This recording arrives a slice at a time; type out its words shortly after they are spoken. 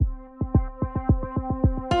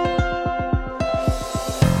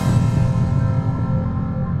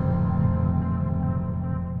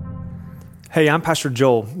Hey, I'm Pastor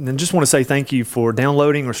Joel, and just want to say thank you for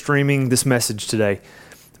downloading or streaming this message today.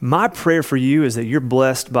 My prayer for you is that you're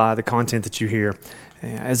blessed by the content that you hear.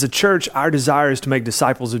 As a church, our desire is to make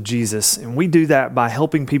disciples of Jesus, and we do that by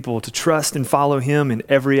helping people to trust and follow Him in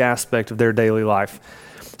every aspect of their daily life.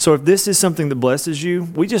 So if this is something that blesses you,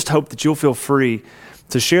 we just hope that you'll feel free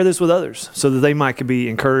to share this with others so that they might be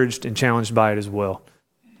encouraged and challenged by it as well.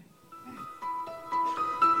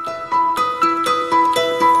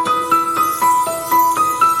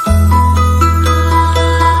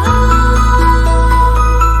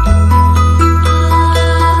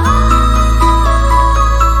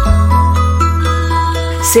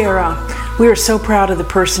 Sarah, we are so proud of the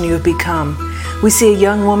person you have become. We see a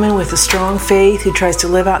young woman with a strong faith who tries to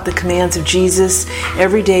live out the commands of Jesus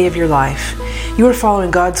every day of your life. You are following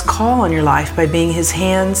God's call on your life by being His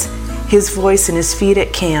hands, His voice, and His feet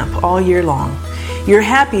at camp all year long. You're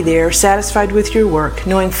happy there, satisfied with your work,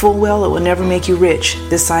 knowing full well it will never make you rich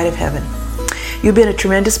this side of heaven. You've been a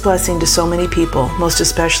tremendous blessing to so many people, most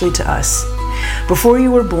especially to us. Before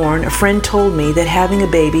you were born, a friend told me that having a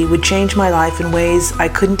baby would change my life in ways I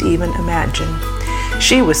couldn't even imagine.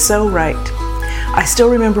 She was so right. I still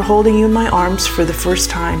remember holding you in my arms for the first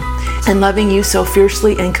time and loving you so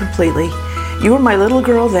fiercely and completely. You were my little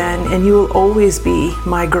girl then, and you will always be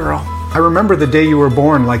my girl. I remember the day you were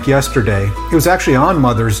born like yesterday. It was actually on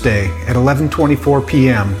Mother's Day at 11:24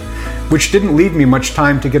 p.m., which didn't leave me much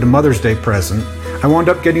time to get a Mother's Day present. I wound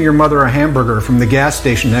up getting your mother a hamburger from the gas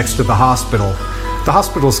station next to the hospital. The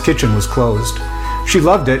hospital's kitchen was closed. She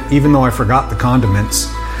loved it, even though I forgot the condiments.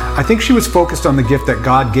 I think she was focused on the gift that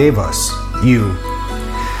God gave us, you.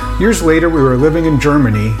 Years later, we were living in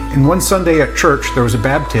Germany, and one Sunday at church, there was a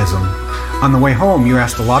baptism. On the way home, you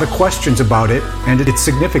asked a lot of questions about it and its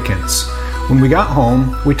significance. When we got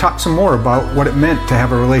home, we talked some more about what it meant to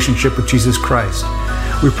have a relationship with Jesus Christ.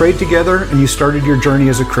 We prayed together, and you started your journey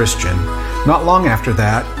as a Christian. Not long after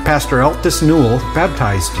that, Pastor Eltis Newell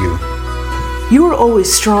baptized you. You were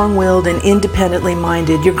always strong-willed and independently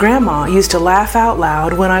minded. Your grandma used to laugh out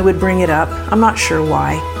loud when I would bring it up. I'm not sure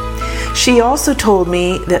why. She also told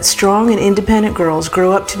me that strong and independent girls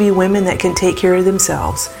grow up to be women that can take care of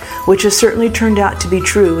themselves, which has certainly turned out to be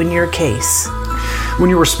true in your case. When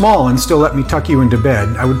you were small and still let me tuck you into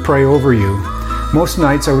bed, I would pray over you. Most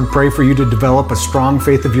nights I would pray for you to develop a strong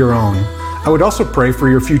faith of your own. I would also pray for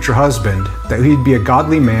your future husband, that he'd be a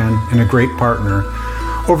godly man and a great partner.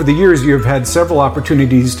 Over the years, you have had several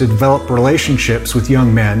opportunities to develop relationships with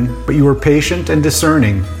young men, but you were patient and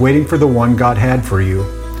discerning, waiting for the one God had for you.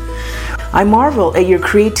 I marvel at your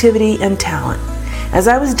creativity and talent. As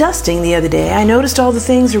I was dusting the other day, I noticed all the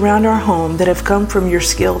things around our home that have come from your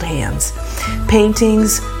skilled hands.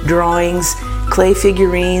 Paintings, drawings, clay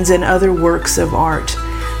figurines, and other works of art.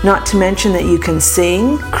 Not to mention that you can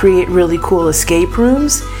sing, create really cool escape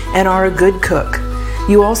rooms, and are a good cook.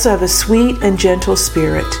 You also have a sweet and gentle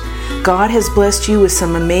spirit. God has blessed you with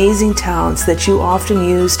some amazing talents that you often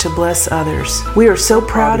use to bless others. We are so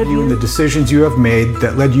proud of you and the decisions you have made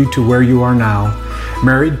that led you to where you are now.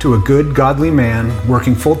 Married to a good, godly man,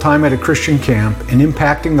 working full-time at a Christian camp, and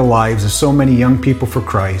impacting the lives of so many young people for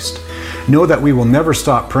Christ. Know that we will never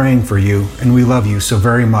stop praying for you, and we love you so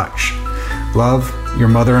very much. Love, your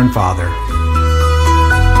mother and father.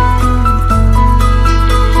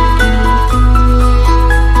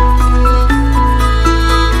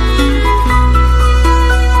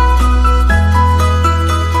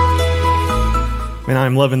 And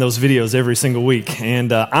I'm loving those videos every single week.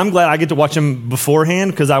 And I'm glad I get to watch them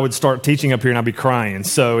beforehand because I would start teaching up here and I'd be crying.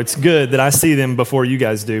 So it's good that I see them before you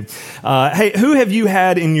guys do. Hey, who have you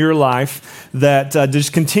had in your life that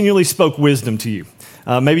just continually spoke wisdom to you?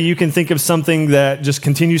 Maybe you can think of something that just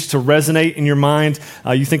continues to resonate in your mind.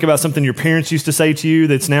 You think about something your parents used to say to you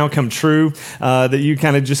that's now come true, that you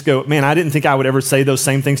kind of just go, man, I didn't think I would ever say those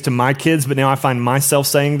same things to my kids, but now I find myself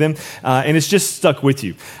saying them, and it's just stuck with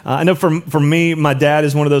you. I know for me, my dad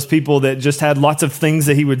is one of those people that just had lots of things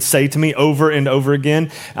that he would say to me over and over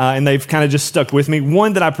again, and they've kind of just stuck with me.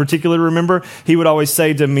 One that I particularly remember, he would always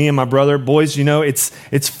say to me and my brother, boys, you know, it's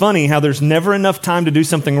funny how there's never enough time to do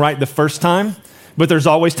something right the first time, but there's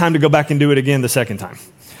always time to go back and do it again the second time.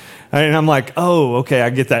 And I'm like, oh, okay, I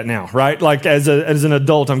get that now, right? Like as an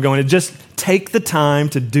adult, I'm going, it just take the time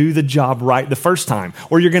to do the job right the first time,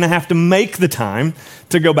 or you're going to have to make the time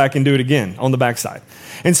to go back and do it again on the backside.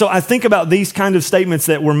 And so I think about these kind of statements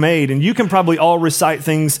that were made, and you can probably all recite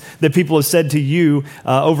things that people have said to you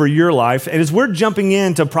over your life. And as we're jumping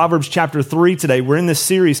into Proverbs chapter 3 today, we're in this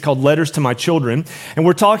series called Letters to My Children, and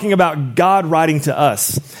we're talking about God writing to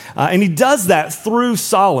us. And he does that through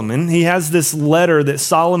Solomon. He has this letter that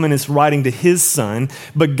Solomon is writing to his son,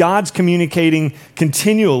 but God's communicating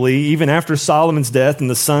continually, even after Solomon's death and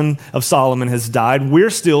the son of Solomon has died. We're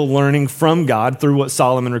still learning from God through what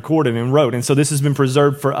Solomon recorded and wrote. And so this has been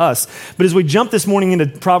preserved for us. But as we jump this morning into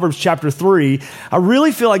Proverbs chapter 3, I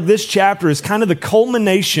really feel like this chapter is kind of the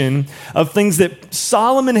culmination of things that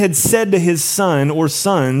Solomon had said to his son or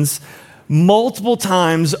sons multiple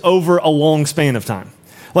times over a long span of time.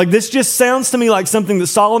 Like, this just sounds to me like something that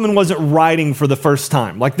Solomon wasn't writing for the first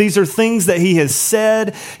time. Like, these are things that he has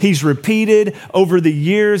said, he's repeated over the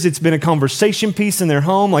years. It's been a conversation piece in their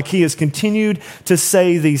home. Like, he has continued to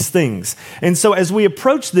say these things. And so as we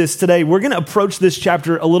approach this today, we're going to approach this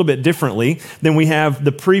chapter a little bit differently than we have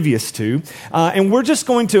the previous two. And we're just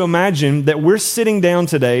going to imagine that we're sitting down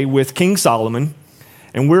today with King Solomon,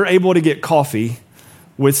 and we're able to get coffee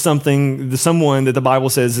with someone that the Bible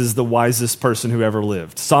says is the wisest person who ever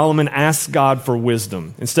lived. Solomon asked God for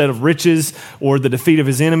wisdom. Instead of riches or the defeat of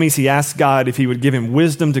his enemies, he asked God if he would give him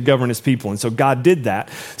wisdom to govern his people. And so God did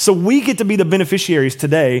that. So we get to be the beneficiaries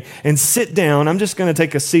today and sit down. I'm just going to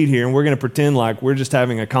take a seat here, and we're going to pretend like we're just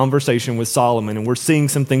having a conversation with Solomon, and we're seeing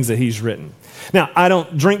some things that he's written. Now, I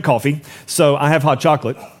don't drink coffee, so I have hot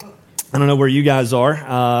chocolate. I don't know where you guys are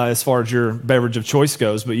as far as your beverage of choice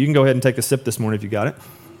goes, but you can go ahead and take a sip this morning if you got it.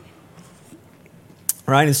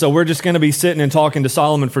 All right, and so we're just going to be sitting and talking to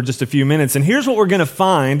Solomon for just a few minutes. And here's what we're going to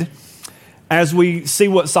find as we see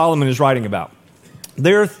what Solomon is writing about.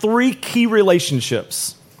 There are three key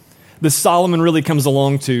relationships that Solomon really comes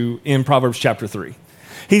along to in Proverbs chapter 3.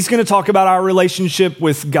 He's going to talk about our relationship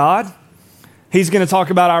with God. He's going to talk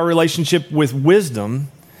about our relationship with wisdom.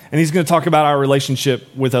 And he's going to talk about our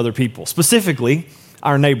relationship with other people, specifically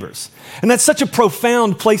our neighbors. And that's such a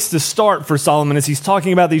profound place to start for Solomon as he's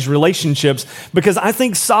talking about these relationships, because I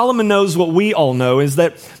think Solomon knows what we all know, is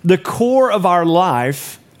that the core of our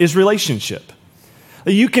life is relationship.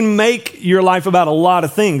 You can make your life about a lot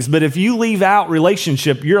of things, but if you leave out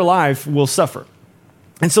relationship, your life will suffer.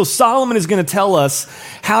 And so Solomon is going to tell us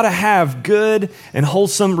how to have good and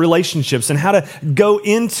wholesome relationships and how to go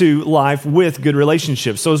into life with good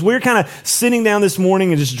relationships. So as we're kind of sitting down this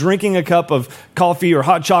morning and just drinking a cup of coffee or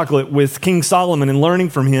hot chocolate with King Solomon and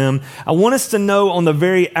learning from him, I want us to know on the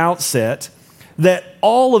very outset that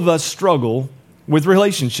all of us struggle with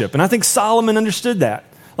relationship. And I think Solomon understood that.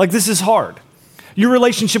 Like, this is hard. Your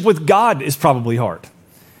relationship with God is probably hard.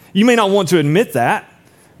 You may not want to admit that,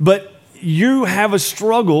 but you have a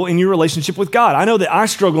struggle in your relationship with God. I know that I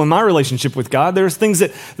struggle in my relationship with God. There's things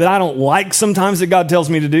that I don't like sometimes that God tells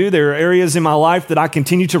me to do. There are areas in my life that I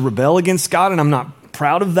continue to rebel against God, and I'm not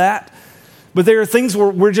proud of that. But there are things where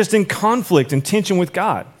we're just in conflict and tension with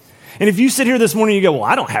God. And if you sit here this morning and you go, well,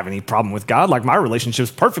 I don't have any problem with God. Like, my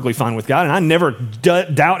relationship's perfectly fine with God, and I never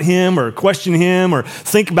doubt him or question him or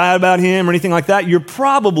think bad about him or anything like that, you're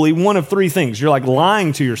probably one of three things. You're like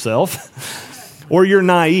lying to yourself, or you're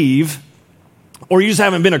naive, or you just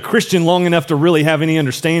haven't been a Christian long enough to really have any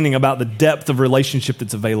understanding about the depth of relationship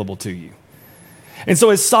that's available to you. And so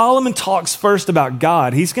as Solomon talks first about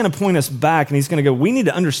God, he's going to point us back, and he's going to go, we need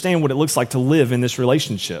to understand what it looks like to live in this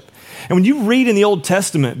relationship. And when you read in the Old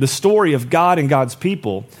Testament the story of God and God's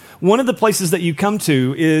people, one of the places that you come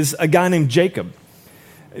to is a guy named Jacob.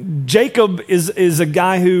 Jacob is a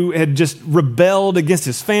guy who had just rebelled against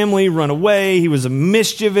his family, run away. He was a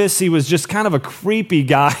mischievous. He was just kind of a creepy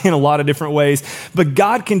guy in a lot of different ways. But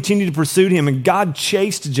God continued to pursue him, and God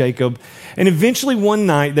chased Jacob. And eventually one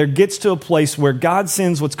night there gets to a place where God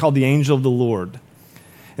sends what's called the angel of the Lord.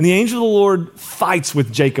 And the angel of the Lord fights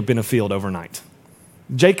with Jacob in a field overnight.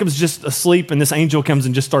 Jacob's just asleep, and this angel comes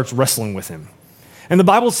and just starts wrestling with him. And the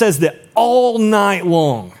Bible says that all night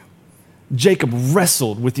long, Jacob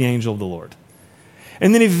wrestled with the angel of the Lord.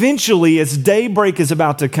 And then eventually, as daybreak is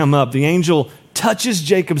about to come up, the angel touches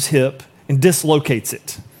Jacob's hip and dislocates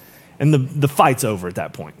it. And the fight's over at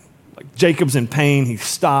that point. Like, Jacob's in pain, he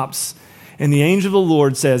stops, and the angel of the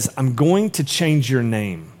Lord says, I'm going to change your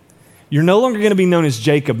name. You're no longer going to be known as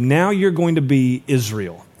Jacob. Now you're going to be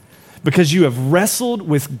Israel, because you have wrestled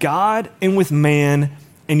with God and with man,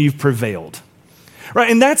 and you've prevailed. Right,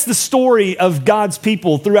 and that's the story of God's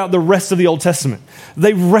people throughout the rest of the Old Testament.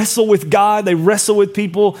 They wrestle with God, they wrestle with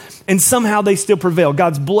people, and somehow they still prevail.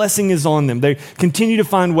 God's blessing is on them. They continue to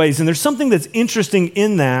find ways. And there's something that's interesting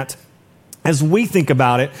in that as we think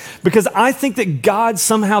about it, because I think that God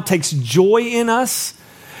somehow takes joy in us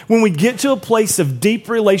when we get to a place of deep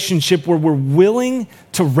relationship where we're willing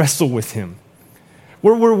to wrestle with him.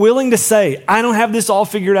 Where we're willing to say, I don't have this all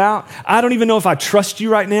figured out. I don't even know if I trust you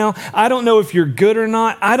right now. I don't know if you're good or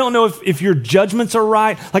not. I don't know if your judgments are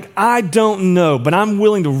right. Like, I don't know, but I'm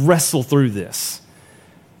willing to wrestle through this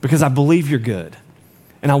because I believe you're good.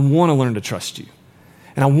 And I want to learn to trust you.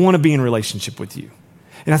 And I want to be in relationship with you.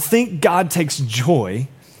 And I think God takes joy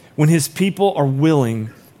when his people are willing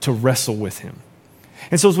to wrestle with him.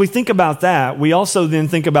 And so as we think about that, we also then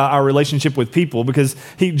think about our relationship with people, because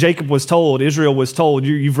Jacob was told, Israel was told,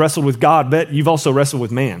 you've wrestled with God, but you've also wrestled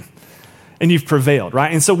with man, and you've prevailed,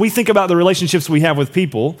 right? And so we think about the relationships we have with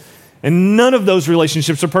people, and none of those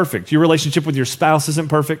relationships are perfect. Your relationship with your spouse isn't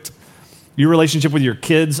perfect. Your relationship with your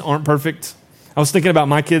kids aren't perfect. I was thinking about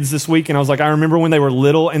my kids this week, and I was like, I remember when they were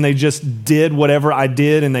little and they just did whatever I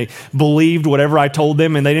did, and they believed whatever I told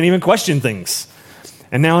them, and they didn't even question things.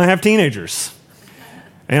 And now I have teenagers.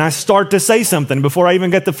 And I start to say something before I even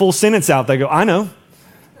get the full sentence out. They go, I know.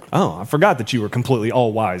 Oh, I forgot that you were completely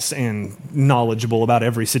all wise and knowledgeable about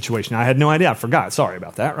every situation. I had no idea. I forgot. Sorry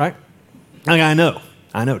about that, right? Like, I know,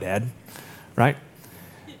 Dad, right?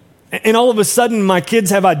 And all of a sudden, my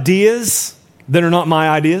kids have ideas that are not my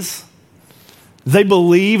ideas. They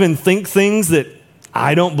believe and think things that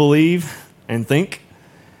I don't believe and think.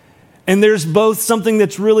 And there's both something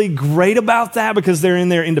that's really great about that because they're in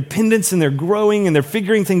their independence and they're growing and they're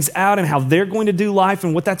figuring things out and how they're going to do life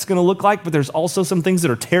and what that's going to look like. But there's also some things that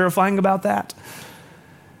are terrifying about that.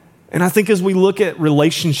 And I think as we look at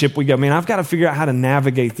relationship, we go, man, I've got to figure out how to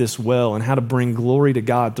navigate this well and how to bring glory to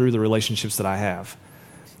God through the relationships that I have.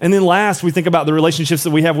 And then last, we think about the relationships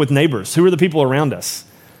that we have with neighbors. Who are the people around us?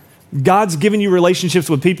 God's given you relationships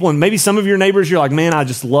with people, and maybe some of your neighbors, you're like, man, I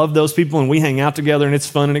just love those people, and we hang out together, and it's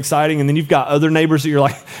fun and exciting. And then you've got other neighbors that you're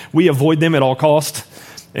like, we avoid them at all cost.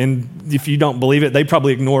 And if you don't believe it, they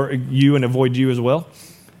probably ignore you and avoid you as well.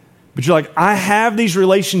 But you're like, I have these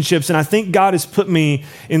relationships, and I think God has put me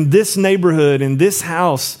in this neighborhood, in this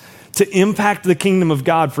house, to impact the kingdom of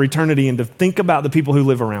God for eternity and to think about the people who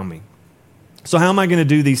live around me. So how am I going to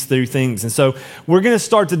do these three things? And so we're going to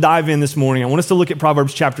start to dive in this morning. I want us to look at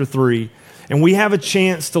Proverbs chapter 3, and we have a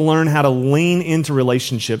chance to learn how to lean into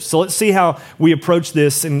relationships. So let's see how we approach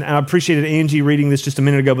this, and I appreciated Angie reading this just a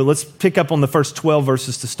minute ago, but let's pick up on the first 12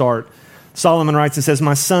 verses to start. Solomon writes and says,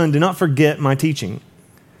 my son, do not forget my teaching,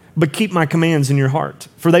 but keep my commands in your heart,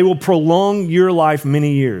 for they will prolong your life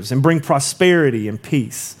many years and bring prosperity and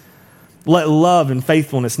peace. Let love and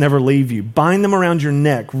faithfulness never leave you. Bind them around your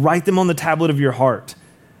neck. Write them on the tablet of your heart.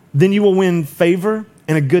 Then you will win favor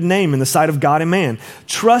and a good name in the sight of God and man.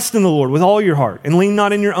 Trust in the Lord with all your heart and lean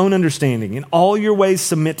not in your own understanding. In all your ways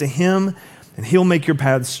submit to him, and he'll make your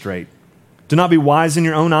paths straight. Do not be wise in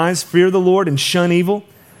your own eyes. Fear the Lord and shun evil.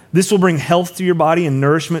 This will bring health to your body and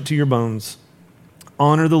nourishment to your bones.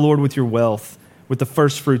 Honor the Lord with your wealth, with the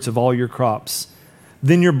first fruits of all your crops.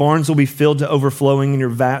 Then your barns will be filled to overflowing, and your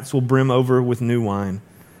vats will brim over with new wine.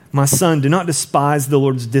 My son, do not despise the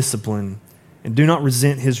Lord's discipline, and do not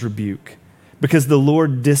resent his rebuke, because the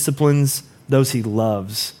Lord disciplines those he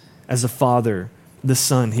loves, as a father, the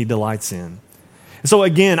son he delights in. So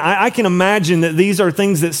again, I can imagine that these are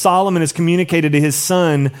things that Solomon has communicated to his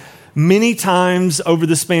son many times over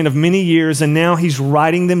the span of many years, and now he's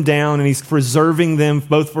writing them down and he's preserving them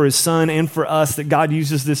both for his son and for us, that God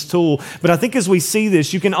uses this tool. But I think as we see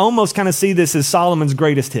this, you can almost kind of see this as Solomon's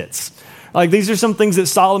greatest hits. Like, these are some things that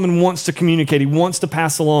Solomon wants to communicate. He wants to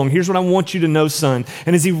pass along. Here's what I want you to know, son.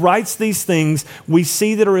 And as he writes these things, we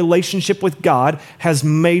see that a relationship with God has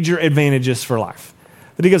major advantages for life.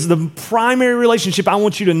 That he goes, the primary relationship I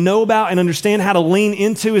want you to know about and understand how to lean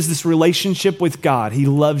into is this relationship with God. He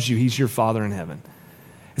loves you. He's your Father in heaven.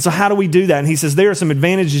 And so how do we do that? And he says, there are some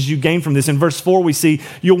advantages you gain from this. In verse 4, we see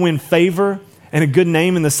you'll win favor and a good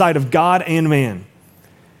name in the sight of God and man.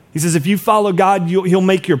 He says, if you follow God, he'll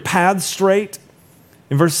make your paths straight.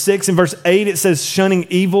 In verse 6, in verse 8, it says, shunning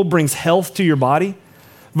evil brings health to your body.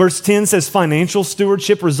 Verse 10 says financial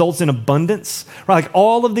stewardship results in abundance. Right? Like,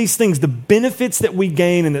 all of these things, the benefits that we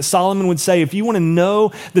gain, and that Solomon would say, if you want to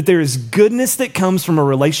know that there is goodness that comes from a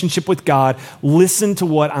relationship with God, listen to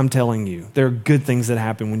what I'm telling you. There are good things that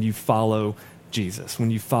happen when you follow Jesus,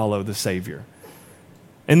 when you follow the Savior.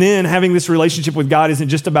 And then having this relationship with God isn't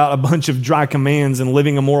just about a bunch of dry commands and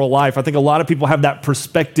living a moral life. I think a lot of people have that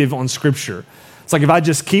perspective on Scripture. It's like, if I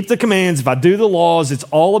just keep the commands, if I do the laws, it's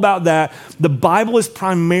all about that. The Bible is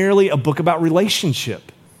primarily a book about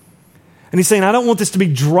relationship. And he's saying, I don't want this to be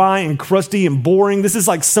dry and crusty and boring. This is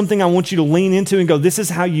like something I want you to lean into and go, this is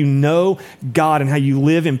how you know God and how you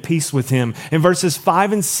live in peace with him. And verses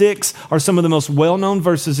 5 and 6 are some of the most well-known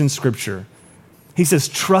verses in Scripture. He says,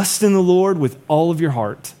 trust in the Lord with all of your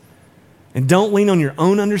heart. And don't lean on your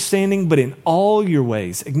own understanding, but in all your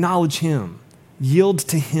ways, acknowledge him, yield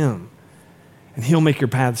to him, and he'll make your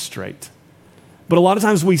path straight. But a lot of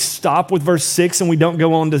times we stop with verse 6 and we don't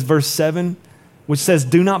go on to verse 7, which says,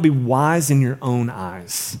 do not be wise in your own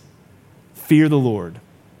eyes. Fear the Lord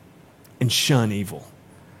and shun evil.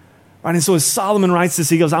 Right? And so as Solomon writes this,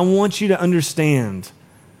 he goes, I want you to understand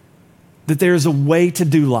that there's a way to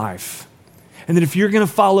do life. And that if you're going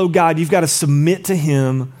to follow God, you've got to submit to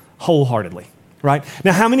him wholeheartedly. Right?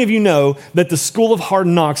 Now, how many of you know that the School of Hard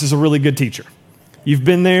Knocks is a really good teacher? You've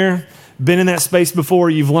been there, been in that space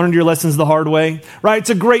before, you've learned your lessons the hard way, right?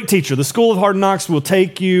 It's a great teacher. The School of Hard Knocks will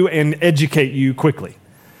take you and educate you quickly.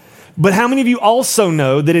 But how many of you also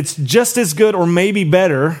know that it's just as good or maybe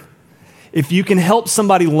better if you can help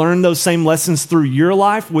somebody learn those same lessons through your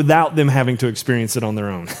life without them having to experience it on their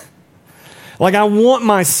own? Like, I want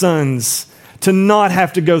my sons to not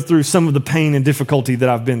have to go through some of the pain and difficulty that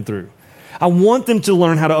I've been through. I want them to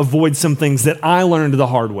learn how to avoid some things that I learned the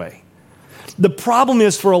hard way. The problem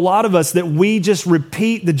is for a lot of us that we just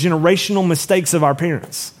repeat the generational mistakes of our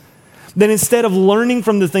parents. That instead of learning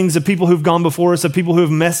from the things of people who've gone before us, of people who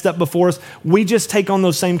have messed up before us, we just take on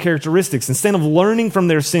those same characteristics. Instead of learning from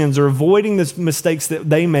their sins or avoiding the mistakes that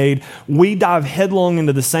they made, we dive headlong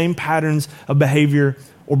into the same patterns of behavior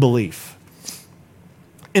or belief.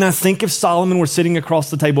 And I think if Solomon were sitting across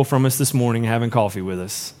the table from us this morning having coffee with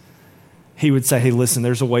us, he would say, hey, listen,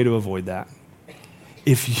 there's a way to avoid that.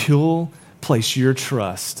 If you'll place your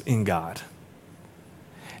trust in God.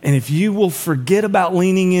 And if you will forget about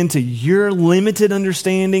leaning into your limited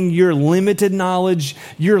understanding, your limited knowledge,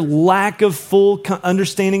 your lack of full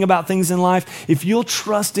understanding about things in life, if you'll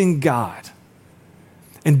trust in God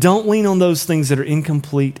and don't lean on those things that are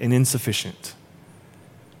incomplete and insufficient,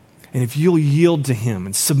 and if you'll yield to him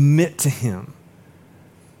and submit to him,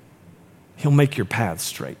 he'll make your path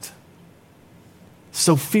straight.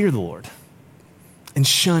 So fear the Lord and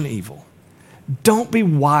shun evil. Don't be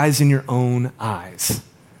wise in your own eyes.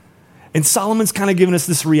 And Solomon's kind of giving us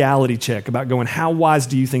this reality check about going, how wise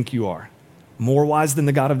do you think you are? More wise than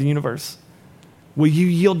the God of the universe? Will you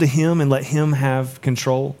yield to him and let him have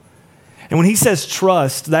control? And when he says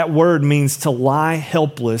trust, that word means to lie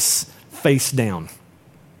helpless face down.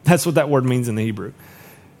 That's what that word means in the Hebrew.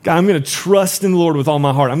 God, I'm going to trust in the Lord with all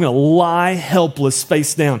my heart. I'm going to lie helpless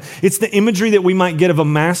face down. It's the imagery that we might get of a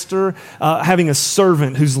master having a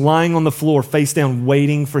servant who's lying on the floor face down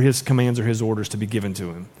waiting for his commands or his orders to be given to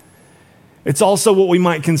him. It's also what we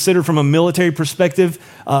might consider from a military perspective,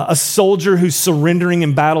 a soldier who's surrendering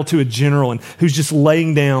in battle to a general and who's just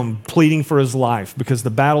laying down, pleading for his life because the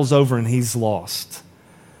battle's over and he's lost.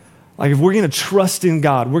 Like if we're going to trust in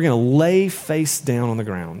God, we're going to lay face down on the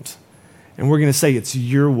ground. And we're going to say, it's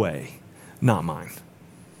your way, not mine.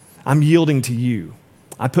 I'm yielding to you.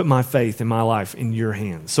 I put my faith in my life in your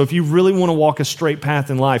hands. So if you really want to walk a straight path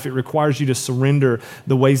in life, it requires you to surrender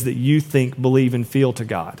the ways that you think, believe, and feel to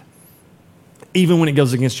God, even when it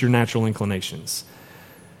goes against your natural inclinations.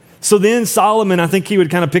 So then Solomon, I think he would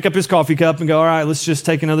kind of pick up his coffee cup and go, all right, let's just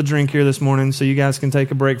take another drink here this morning so you guys can take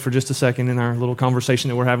a break for just a second in our little conversation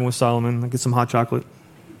that we're having with Solomon. I'll get some hot chocolate.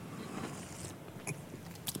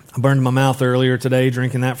 I burned my mouth earlier today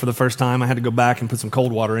drinking that for the first time. I had to go back and put some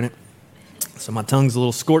cold water in it. So my tongue's a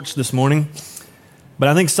little scorched this morning. But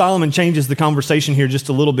I think Solomon changes the conversation here just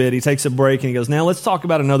a little bit. He takes a break and he goes, now let's talk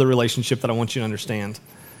about another relationship that I want you to understand.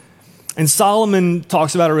 And Solomon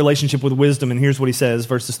talks about a relationship with wisdom, and here's what he says,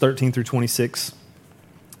 verses 13 through 26.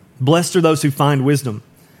 Blessed are those who find wisdom,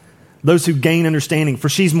 those who gain understanding, for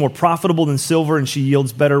she's more profitable than silver and she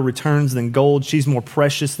yields better returns than gold. She's more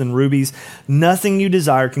precious than rubies. Nothing you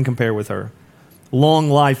desire can compare with her. Long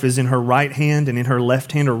life is in her right hand, and in her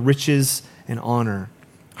left hand are riches and honor.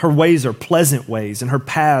 Her ways are pleasant ways, and her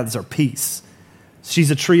paths are peace.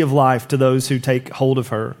 She's a tree of life to those who take hold of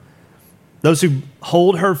her. Those who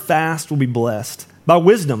hold her fast will be blessed. By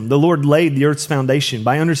wisdom, the Lord laid the earth's foundation.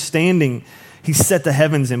 By understanding, he set the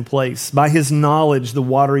heavens in place. By his knowledge, the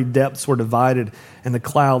watery depths were divided, and the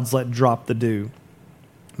clouds let drop the dew.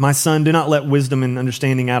 My son, do not let wisdom and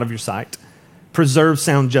understanding out of your sight. Preserve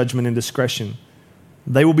sound judgment and discretion.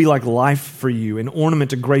 They will be like life for you, an ornament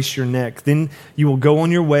to grace your neck. Then you will go on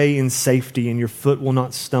your way in safety, and your foot will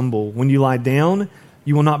not stumble. When you lie down,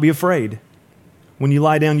 you will not be afraid. When you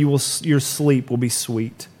lie down, your sleep will be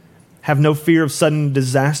sweet. Have no fear of sudden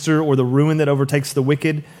disaster or the ruin that overtakes the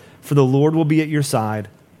wicked, for the Lord will be at your side.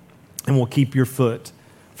 and will keep your foot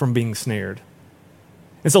from being snared.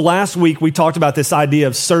 And so last week we talked about this idea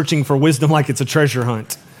of searching for wisdom like it's a treasure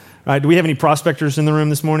hunt. Right? Do we have any prospectors in the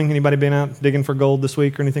room this morning? Anybody been out digging for gold this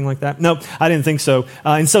week or anything like that? No, I didn't think so.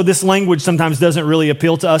 And so this language sometimes doesn't really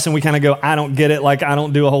appeal to us, and we kind of go, I don't get it. Like, I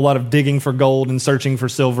don't do a whole lot of digging for gold and searching for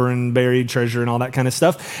silver and buried treasure and all that kind of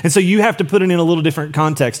stuff. And so you have to put it in a little different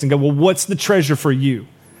context and go, well, what's the treasure for you?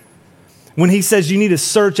 When he says you need to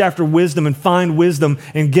search after wisdom and find wisdom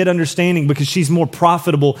and get understanding because she's more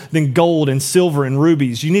profitable than gold and silver and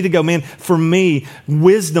rubies. You need to go, man, for me,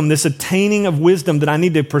 wisdom, this attaining of wisdom that I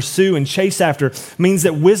need to pursue and chase after means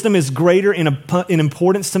that wisdom is greater in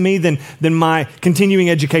importance to me than my continuing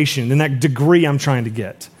education, than that degree I'm trying to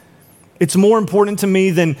get. It's more important to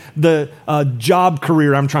me than the job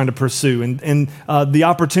career I'm trying to pursue and the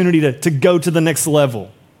opportunity to go to the next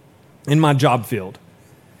level in my job field.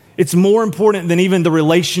 It's more important than even the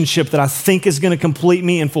relationship that I think is going to complete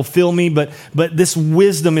me and fulfill me, but this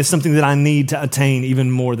wisdom is something that I need to attain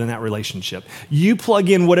even more than that relationship. You plug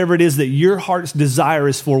in whatever it is that your heart's desire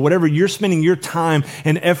is for, whatever you're spending your time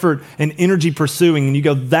and effort and energy pursuing, and you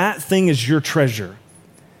go, that thing is your treasure.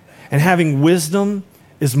 And having wisdom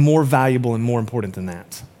is more valuable and more important than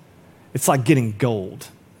that. It's like getting gold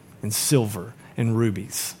and silver and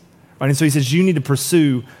rubies. Right? And so he says you need to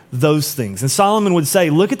pursue those things. And Solomon would say,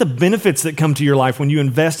 look at the benefits that come to your life when you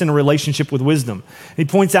invest in a relationship with wisdom. He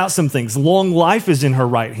points out some things. Long life is in her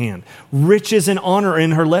right hand. Riches and honor are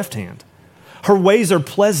in her left hand. Her ways are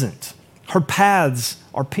pleasant. Her paths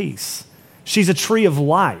are peace. She's a tree of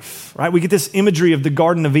life, right? We get this imagery of the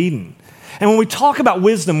Garden of Eden. And when we talk about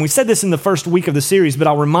wisdom, we said this in the first week of the series, but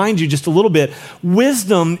I'll remind you just a little bit.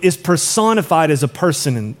 Wisdom is personified as a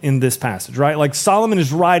person in this passage, right? Like Solomon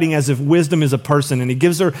is writing as if wisdom is a person, and he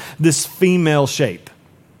gives her this female shape.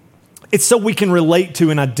 It's so we can relate to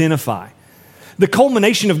and identify. The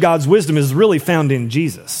culmination of God's wisdom is really found in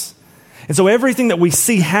Jesus. And so everything that we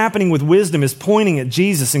see happening with wisdom is pointing at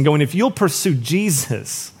Jesus and going, if you'll pursue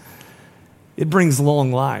Jesus, it brings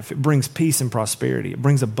long life. It brings peace and prosperity. It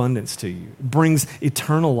brings abundance to you. It brings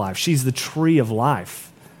eternal life. She's the tree of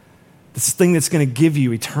life. This thing that's going to give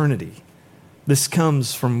you eternity. This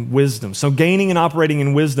comes from wisdom. So gaining and operating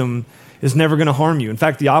in wisdom is never going to harm you. In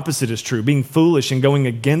fact, the opposite is true. Being foolish and going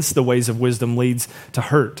against the ways of wisdom leads to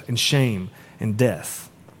hurt and shame and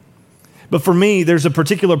death. But for me, there's a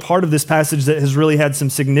particular part of this passage that has really had some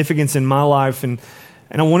significance in my life, and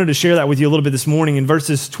I wanted to share that with you a little bit this morning in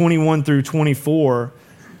verses 21 through 24,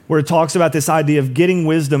 where it talks about this idea of getting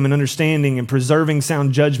wisdom and understanding and preserving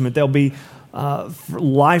sound judgment. There'll be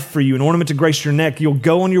life for you, an ornament to grace your neck. You'll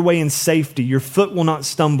go on your way in safety. Your foot will not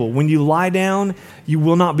stumble. When you lie down, you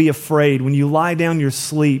will not be afraid. When you lie down, your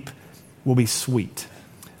sleep will be sweet.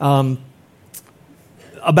 About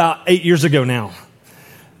 8 years ago now,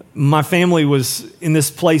 my family was in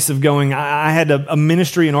this place of going, I had a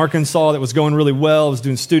ministry in Arkansas that was going really well. I was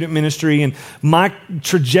doing student ministry, and my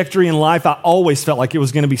trajectory in life, I always felt like it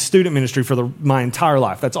was going to be student ministry for my entire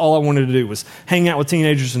life. That's all I wanted to do was hang out with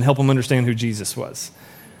teenagers and help them understand who Jesus was.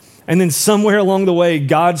 And then somewhere along the way,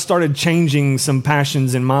 God started changing some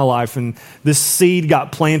passions in my life, and this seed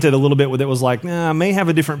got planted a little bit that was like, I may have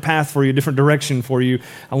a different path for you, a different direction for you.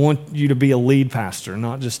 I want you to be a lead pastor,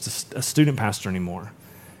 not just a student pastor anymore.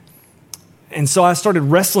 And so I started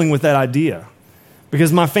wrestling with that idea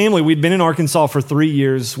because my family, we'd been in Arkansas for 3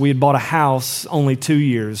 years. We had bought a house only 2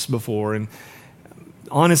 years before. And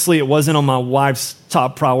honestly, it wasn't on my wife's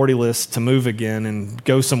top priority list to move again and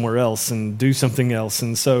go somewhere else and do something else.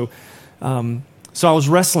 And so I was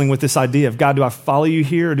wrestling with this idea of, God, do I follow you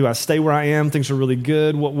here or do I stay where I am? Things are really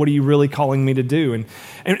good. What are you really calling me to do?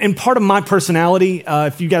 And part of my personality,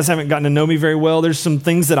 if you guys haven't gotten to know me very well, there's some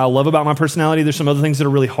things that I love about my personality. There's some other things that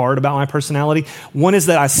are really hard about my personality. One is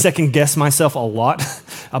that I second guess myself a lot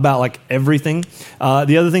about like everything.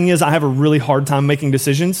 The other thing is I have a really hard time making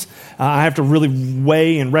decisions. I have to really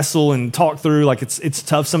weigh and wrestle and talk through. Like it's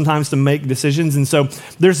tough sometimes to make decisions. And so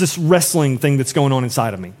there's this wrestling thing that's going on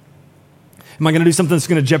inside of me. Am I going to do something that's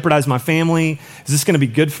going to jeopardize my family? Is this going to be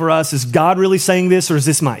good for us? Is God really saying this, or is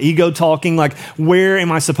this my ego talking? Like, where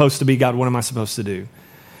am I supposed to be, God? What am I supposed to do?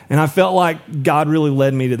 And I felt like God really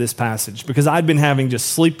led me to this passage because I'd been having just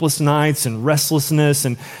sleepless nights and restlessness,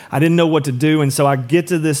 and I didn't know what to do. And so I get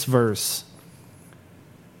to this verse.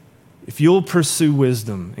 If you'll pursue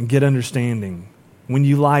wisdom and get understanding, when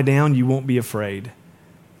you lie down, you won't be afraid.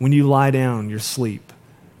 When you lie down, your sleep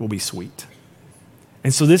will be sweet.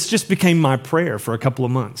 And so this just became my prayer for a couple of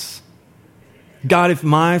months. God, if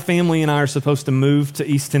my family and I are supposed to move to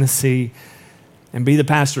East Tennessee and be the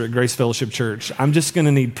pastor at Grace Fellowship Church, I'm just going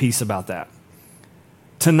to need peace about that.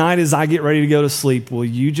 tonight as I get ready to go to sleep, will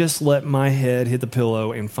you just let my head hit the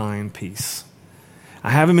pillow and find peace?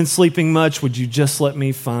 I haven't been sleeping much. Would you just let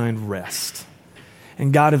me find rest?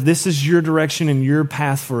 And God, if this is your direction and your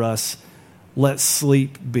path for us, let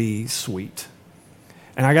sleep be sweet.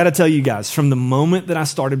 And I got to tell you guys, from the moment that I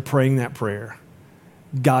started praying that prayer,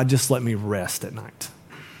 God just let me rest at night.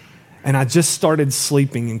 And I just started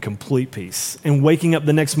sleeping in complete peace and waking up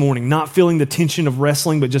the next morning, not feeling the tension of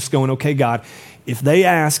wrestling, but just going, okay, God, if they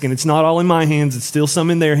ask, and it's not all in my hands, it's still some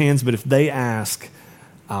in their hands, but if they ask,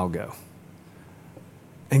 I'll go.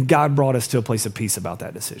 And God brought us to a place of peace about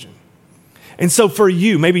that decision. And so for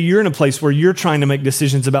you, maybe you're in a place where you're trying to make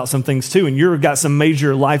decisions about some things too, and you've got some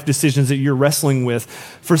major life decisions that you're wrestling with.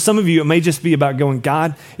 For some of you, it may just be about going,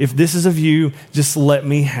 God, if this is of you, just let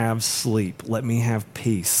me have sleep. Let me have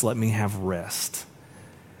peace. Let me have rest.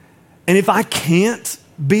 And if I can't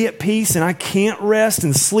be at peace and I can't rest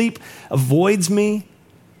and sleep avoids me,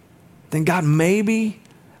 then God, maybe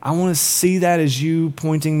I want to see that as you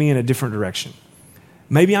pointing me in a different direction.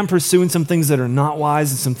 Maybe I'm pursuing some things that are not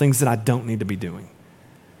wise and some things that I don't need to be doing.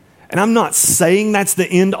 And I'm not saying that's the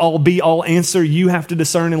end all be all answer. You have to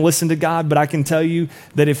discern and listen to God, but I can tell you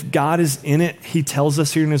that if God is in it, he tells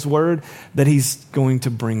us here in his word that he's going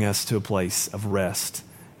to bring us to a place of rest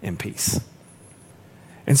and peace.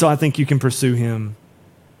 And so I think you can pursue him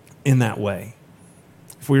in that way.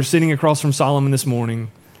 If we were sitting across from Solomon this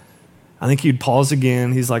morning, I think you'd pause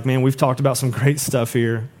again. He's like, man, we've talked about some great stuff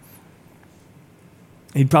here.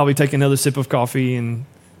 He'd probably take another sip of coffee and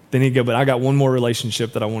then he'd go, but I got one more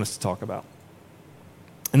relationship that I want us to talk about.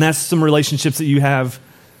 And that's some relationships that you have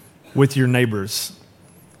with your neighbors.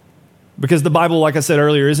 Because the Bible, like I said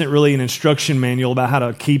earlier, isn't really an instruction manual about how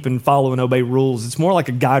to keep and follow and obey rules. It's more like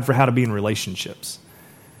a guide for how to be in relationships.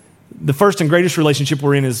 The first and greatest relationship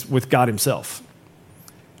we're in is with God himself.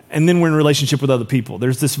 And then we're in relationship with other people.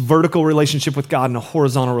 There's this vertical relationship with God and a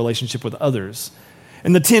horizontal relationship with others.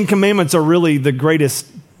 And the 10 commandments are really the greatest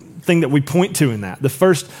thing that we point to in that. The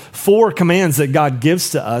first 4 commands that God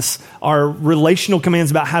gives to us are relational commands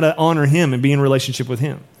about how to honor him and be in relationship with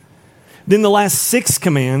him. Then the last 6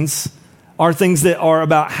 commands are things that are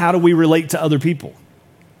about how do we relate to other people.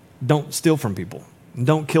 Don't steal from people, and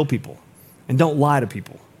don't kill people, and don't lie to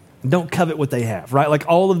people, and don't covet what they have, right? Like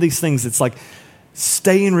all of these things, it's like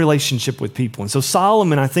stay in relationship with people. And so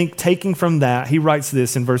Solomon, I think, taking from that, he writes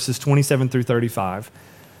this in verses 27 through 35.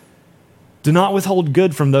 Do not withhold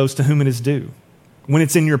good from those to whom it is due, when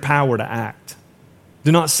it's in your power to act.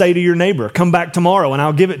 Do not say to your neighbor, come back tomorrow and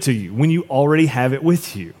I'll give it to you, when you already have it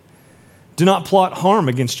with you. Do not plot harm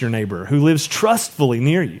against your neighbor who lives trustfully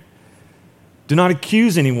near you. Do not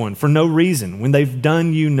accuse anyone for no reason when they've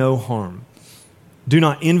done you no harm. Do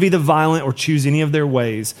not envy the violent or choose any of their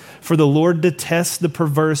ways, for the Lord detests the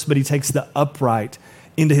perverse, but he takes the upright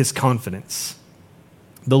into his confidence.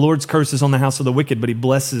 The Lord's curse is on the house of the wicked, but he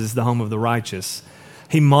blesses the home of the righteous.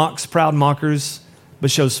 He mocks proud mockers,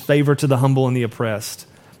 but shows favor to the humble and the oppressed.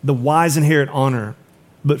 The wise inherit honor,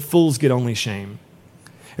 but fools get only shame.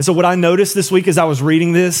 And so what I noticed this week as I was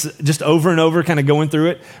reading this, just over and over, kind of going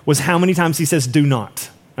through it, was how many times he says, do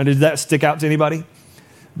not. And did that stick out to anybody?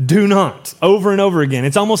 Do not, over and over again.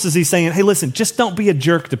 It's almost as he's saying, hey, listen, just don't be a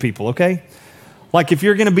jerk to people, okay? Like if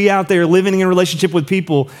you're going to be out there living in a relationship with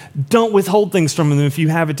people, don't withhold things from them if you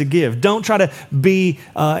have it to give. Don't try to be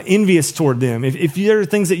envious toward them. If there are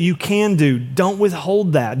things that you can do, don't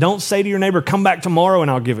withhold that. Don't say to your neighbor, come back tomorrow and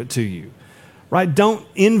I'll give it to you, right? Don't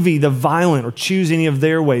envy the violent or choose any of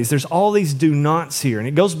their ways. There's all these do nots here. And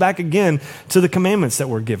it goes back again to the commandments that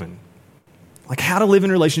we're given, like how to live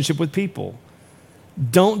in relationship with people.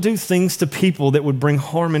 Don't do things to people that would bring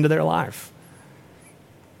harm into their life.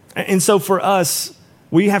 And so for us,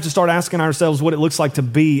 we have to start asking ourselves what it looks like to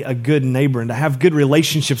be a good neighbor and to have good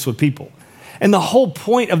relationships with people. And the whole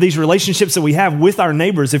point of these relationships that we have with our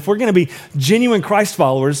neighbors, if we're going to be genuine Christ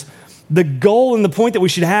followers, the goal and the point that we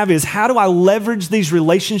should have is how do I leverage these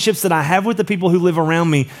relationships that I have with the people who live around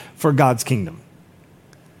me for God's kingdom?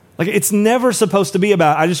 Like it's never supposed to be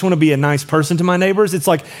about, I just want to be a nice person to my neighbors. It's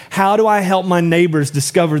like, how do I help my neighbors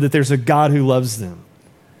discover that there's a God who loves them?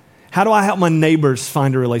 How do I help my neighbors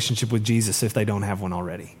find a relationship with Jesus if they don't have one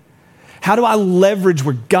already? How do I leverage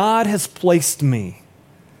where God has placed me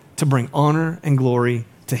to bring honor and glory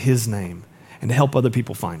to his name and to help other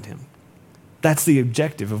people find him? That's the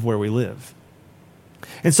objective of where we live.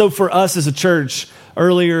 And so for us as a church,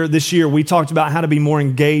 earlier this year, we talked about how to be more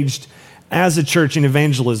engaged as a church in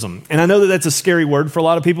evangelism. And I know that that's a scary word for a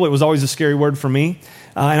lot of people. It was always a scary word for me.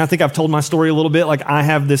 And I think I've told my story a little bit. Like, I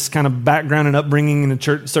have this kind of background and upbringing in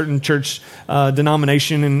a certain church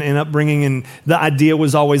denomination and upbringing. And the idea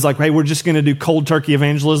was always like, hey, we're just going to do cold turkey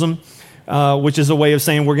evangelism, which is a way of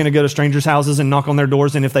saying we're going to go to strangers' houses and knock on their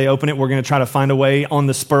doors. And if they open it, we're going to try to find a way on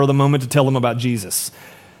the spur of the moment to tell them about Jesus.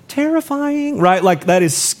 Terrifying, right? Like, that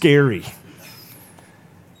is scary.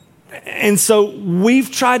 And so we've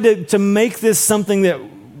tried to make this something that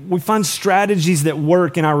we find strategies that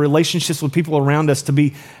work in our relationships with people around us to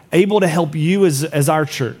be able to help you as our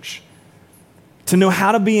church, to know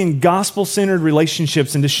how to be in gospel-centered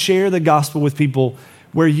relationships and to share the gospel with people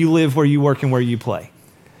where you live, where you work, and where you play.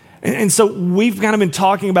 And so we've kind of been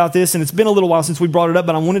talking about this, and it's been a little while since we brought it up,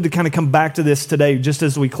 but I wanted to kind of come back to this today just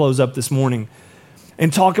as we close up this morning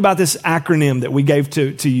and talk about this acronym that we gave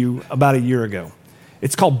to you about a year ago.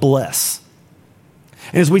 It's called BLESS.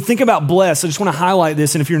 And as we think about BLESS, I just want to highlight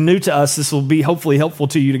this, and if you're new to us, this will be hopefully helpful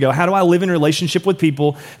to you to go, how do I live in a relationship with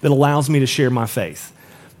people that allows me to share my faith?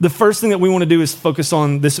 The first thing that we want to do is focus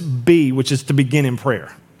on this B, which is to begin in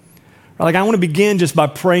prayer. Like, I want to begin just by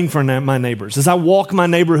praying for my neighbors. As I walk my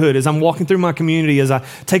neighborhood, as I'm walking through my community, as I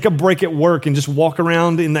take a break at work and just walk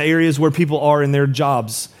around in the areas where people are in their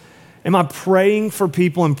jobs, am I praying for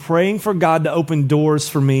people and praying for God to open doors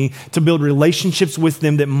for me to build relationships with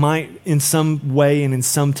them that might in some way and in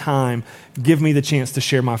some time give me the chance to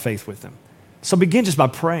share my faith with them? So begin just by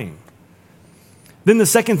praying. Then the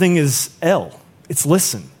second thing is L. It's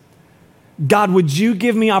listen. God, would you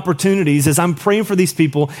give me opportunities as I'm praying for these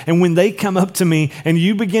people, and when they come up to me and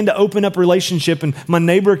you begin to open up relationship and my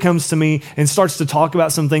neighbor comes to me and starts to talk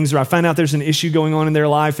about some things, or I find out there's an issue going on in their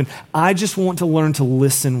life, and I just want to learn to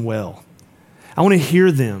listen well. I want to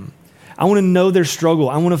hear them. I want to know their struggle.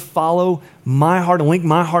 I want to follow my heart and link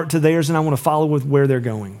my heart to theirs, and I want to follow with where they're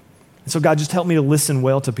going. And so God, just help me to listen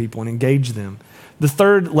well to people and engage them. The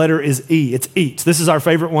third letter is E. It's eat. This is our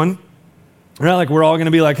favorite one. Right? Like, we're all going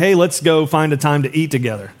to be like, hey, let's go find a time to eat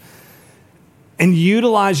together. And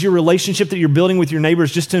utilize your relationship that you're building with your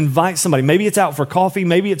neighbors just to invite somebody. Maybe it's out for coffee.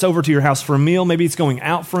 Maybe it's over to your house for a meal. Maybe it's going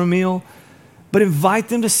out for a meal. But invite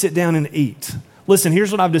them to sit down and eat. Listen,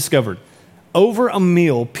 here's what I've discovered. Over a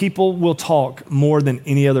meal, people will talk more than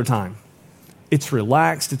any other time. It's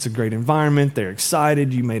relaxed. It's a great environment. They're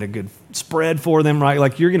excited. You made a good spread for them, right?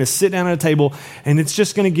 Like, you're going to sit down at a table, and it's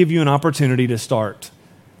just going to give you an opportunity to start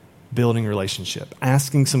building a relationship,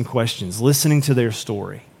 asking some questions, listening to their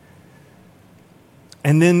story.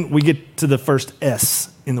 And then we get to the first S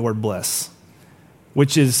in the word bless,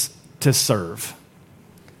 which is to serve.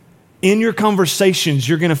 In your conversations,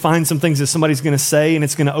 you're going to find some things that somebody's going to say, and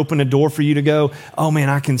it's going to open a door for you to go, oh man,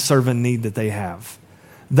 I can serve a need that they have.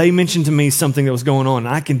 They mentioned to me something that was going on,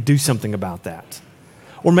 and I can do something about that.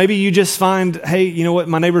 Or maybe you just find, hey, you know what,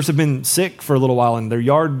 my neighbors have been sick for a little while, and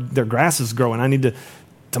their grass is growing. I need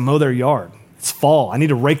to mow their yard. It's fall. I need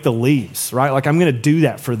to rake the leaves, right? Like, I'm going to do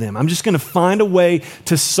that for them. I'm just going to find a way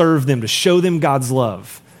to serve them, to show them God's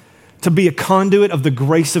love, to be a conduit of the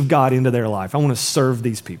grace of God into their life. I want to serve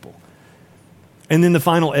these people. And then the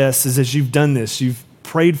final S is, as you've done this, you've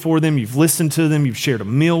prayed for them, you've listened to them, you've shared a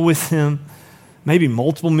meal with them, maybe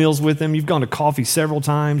multiple meals with them, you've gone to coffee several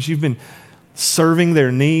times, you've been serving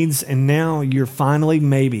their needs, and now you're finally,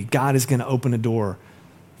 maybe, God is going to open a door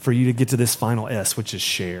for you to get to this final S, which is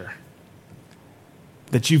share.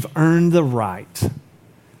 That you've earned the right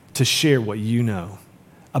to share what you know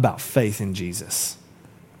about faith in Jesus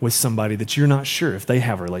with somebody that you're not sure if they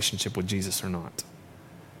have a relationship with Jesus or not.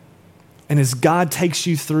 And as God takes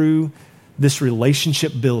you through this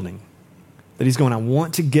relationship building, that he's going, I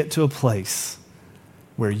want to get to a place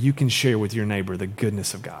where you can share with your neighbor the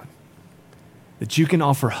goodness of God. That you can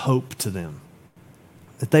offer hope to them.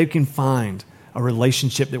 That they can find a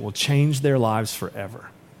relationship that will change their lives forever.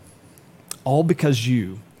 All because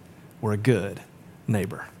you were a good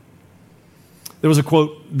neighbor. There was a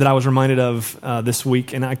quote that I was reminded of this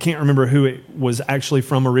week, and I can't remember who it was actually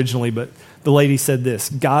from originally, but the lady said this: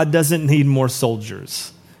 God doesn't need more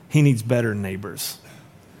soldiers. He needs better neighbors.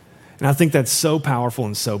 And I think that's so powerful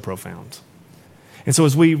and so profound. And so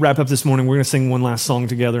as we wrap up this morning, we're going to sing one last song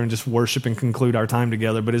together and just worship and conclude our time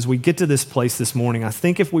together. But as we get to this place this morning, I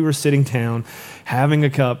think if we were sitting down having a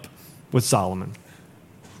cup with Solomon,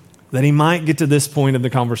 that he might get to this point of the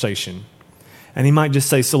conversation and he might just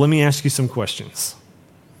say, so let me ask you some questions.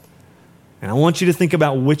 And I want you to think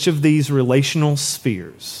about which of these relational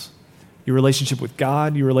spheres, your relationship with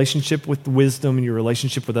God, your relationship with wisdom, and your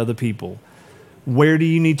relationship with other people, where do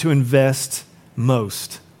you need to invest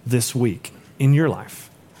most this week in your life?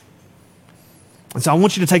 And so I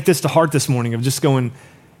want you to take this to heart this morning of just going,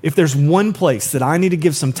 if there's one place that I need to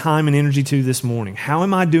give some time and energy to this morning, how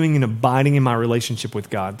am I doing in abiding in my relationship with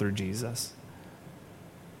God through Jesus?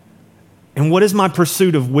 And what does my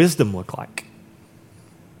pursuit of wisdom look like?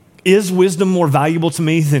 Is wisdom more valuable to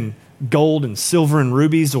me than gold and silver and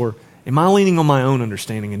rubies, or am I leaning on my own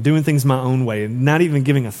understanding and doing things my own way and not even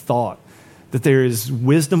giving a thought that there is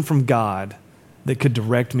wisdom from God that could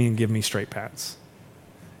direct me and give me straight paths?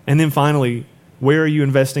 And then finally, where are you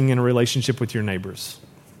investing in a relationship with your neighbors?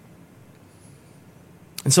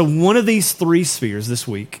 And so one of these three spheres this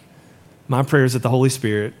week, my prayer is that the Holy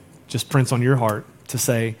Spirit just prints on your heart to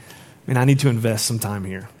say, man, I need to invest some time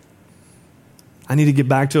here. I need to get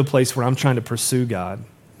back to a place where I'm trying to pursue God,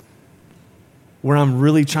 where I'm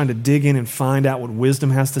really trying to dig in and find out what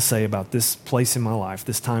wisdom has to say about this place in my life,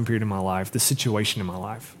 this time period in my life, this situation in my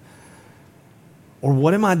life. Or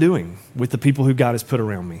what am I doing with the people who God has put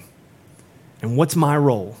around me? And what's my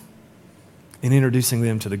role in introducing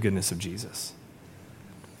them to the goodness of Jesus?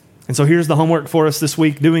 And so here's the homework for us this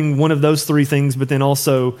week, doing one of those three things, but then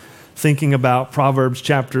also thinking about Proverbs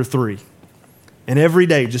chapter 3. And every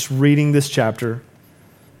day, just reading this chapter,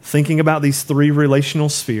 thinking about these three relational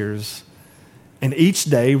spheres, and each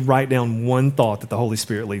day, write down one thought that the Holy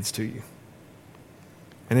Spirit leads to you.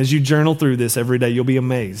 And as you journal through this every day, you'll be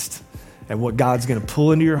amazed at what God's going to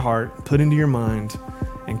pull into your heart, put into your mind,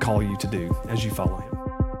 and call you to do as you follow Him.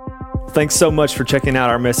 Thanks so much for checking out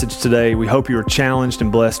our message today. We hope you were challenged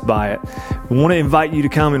and blessed by it. We want to invite you to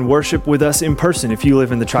come and worship with us in person if you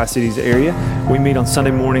live in the Tri-Cities area. We meet on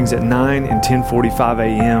Sunday mornings at 9 and 10:45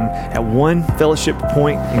 a.m. at One Fellowship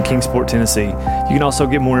Point in Kingsport, Tennessee. You can also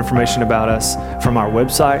get more information about us from our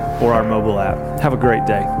website or our mobile app. Have a great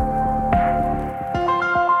day.